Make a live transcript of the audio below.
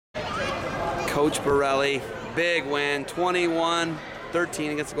Coach Borelli, big win,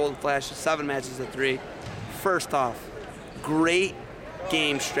 21-13 against the Golden Flashes, 7 matches to 3. First off, great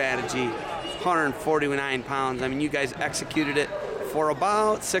game strategy, 149 pounds. I mean, you guys executed it for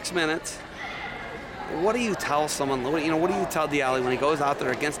about 6 minutes. What do you tell someone, what do you tell Dialli when he goes out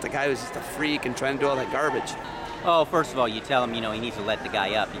there against a guy who's just a freak and trying to do all that garbage? Oh, first of all, you tell him, he needs to let the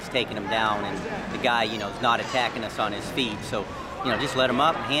guy up. He's taking him down, and the guy, is not attacking us on his feet. So, just let him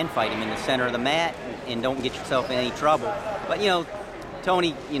up and hand fight him in the center of the mat and don't get yourself in any trouble. But,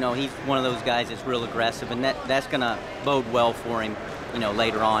 Tony, he's one of those guys that's real aggressive, and that's going to bode well for him,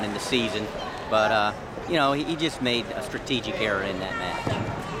 later on in the season. But, he just made a strategic error in that match.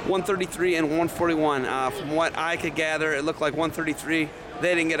 133 and 141. From what I could gather, it looked like 133,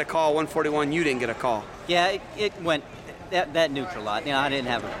 they didn't get a call. 141, you didn't get a call. Yeah, it went that neutral lot. I didn't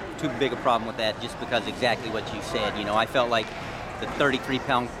have too big a problem with that just because exactly what you said. I felt like the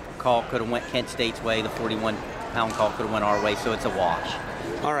 33-pound call could have went Kent State's way. The 41-pound call could have went our way, so it's a wash.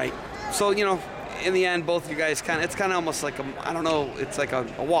 All right. So, in the end, both of you guys it's kind of almost like it's like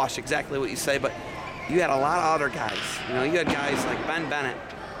a wash, exactly what you say, but you had a lot of other guys. You had guys like Ben Bennett.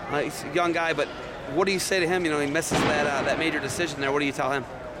 He's a young guy, but what do you say to him? He misses that major decision there. What do you tell him?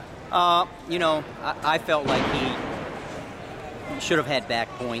 I felt like he should have had back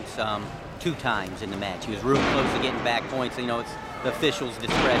points 2 times in the match. He was real close to getting back points. It's the official's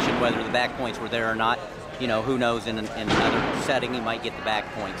discretion whether the back points were there or not. Who knows, in another setting he might get the back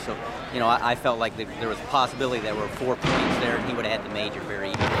points. So, I felt like there was a possibility there were 4 points there, and he would have had the major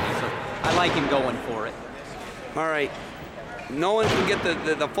very easily. So I like him going for it. All right. No one can get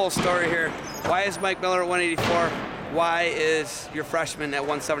the full story here. Why is Mike Miller at 184? Why is your freshman at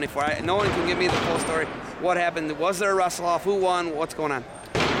 174? No one can give me the full story. What happened? Was there a wrestle-off? Who won? What's going on?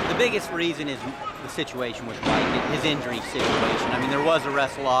 The biggest reason is the situation with Mike, his injury situation. I mean, there was a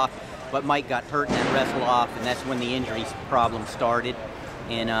wrestle-off, but Mike got hurt in that wrestle-off, and that's when the injury problem started.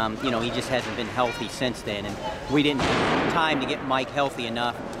 And, he just hasn't been healthy since then. And we didn't have time to get Mike healthy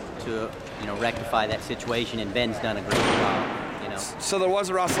enough to, rectify that situation, and Ben's done a great job. So there was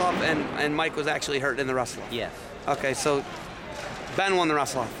a wrestle-off, and Mike was actually hurt in the wrestle-off? Yes. Okay, so Ben won the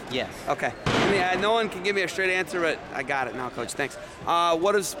wrestle-off? Yes. Okay. No one can give me a straight answer, but I got it now, Coach. Thanks.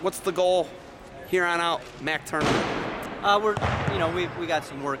 What's the goal here on out, MAC tournament? We got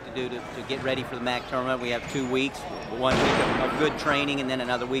some work to do to get ready for the MAC tournament. We have 2 weeks, 1 week of good training, and then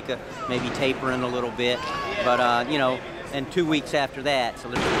another week of maybe tapering a little bit. But and 2 weeks after that. So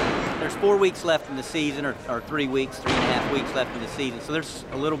there's 4 weeks left in the season, or 3 weeks, 3.5 weeks left in the season. So there's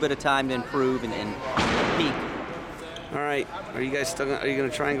a little bit of time to improve and peak. All right. Are you guys are you going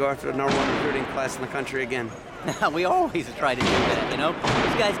to try and go after the number 1 recruiting class in the country again? We always try to do that.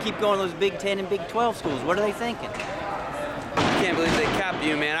 These guys keep going to those Big 10 and Big 12 schools. What are they thinking? I can't believe they capped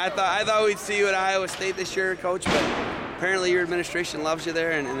you, man. I thought we'd see you at Iowa State this year, Coach, but apparently your administration loves you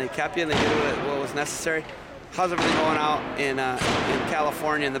there, and they capped you, and they did what was necessary. How's everything going out in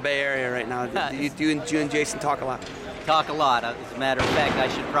California, in the Bay Area right now? You and Jason talk a lot? Talk a lot. As a matter of fact, I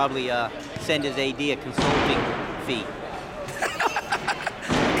should probably send his AD a consulting fee.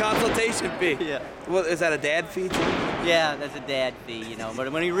 Consultation fee? Yeah. Well, is that a dad fee too? Yeah, that's a dad fee,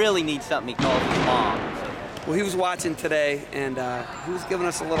 But when he really needs something, he calls his mom. So. Well, he was watching today, and he was giving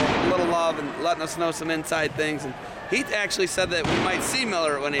us a little love and letting us know some inside things. And he actually said that we might see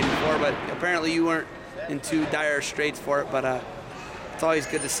Miller at 184, but apparently you weren't in too dire straits for it. But it's always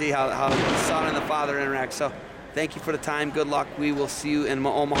good to see how the son and the father interact. So thank you for the time. Good luck. We will see you in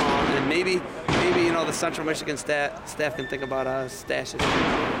Omaha, and maybe the Central Michigan staff can think about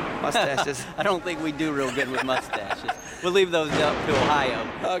mustaches. I don't think we do real good with mustaches. We'll leave those up to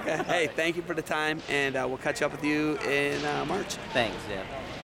Ohio. Okay. Hey, thank you for the time, and we'll catch up with you in March. Thanks, Zeb.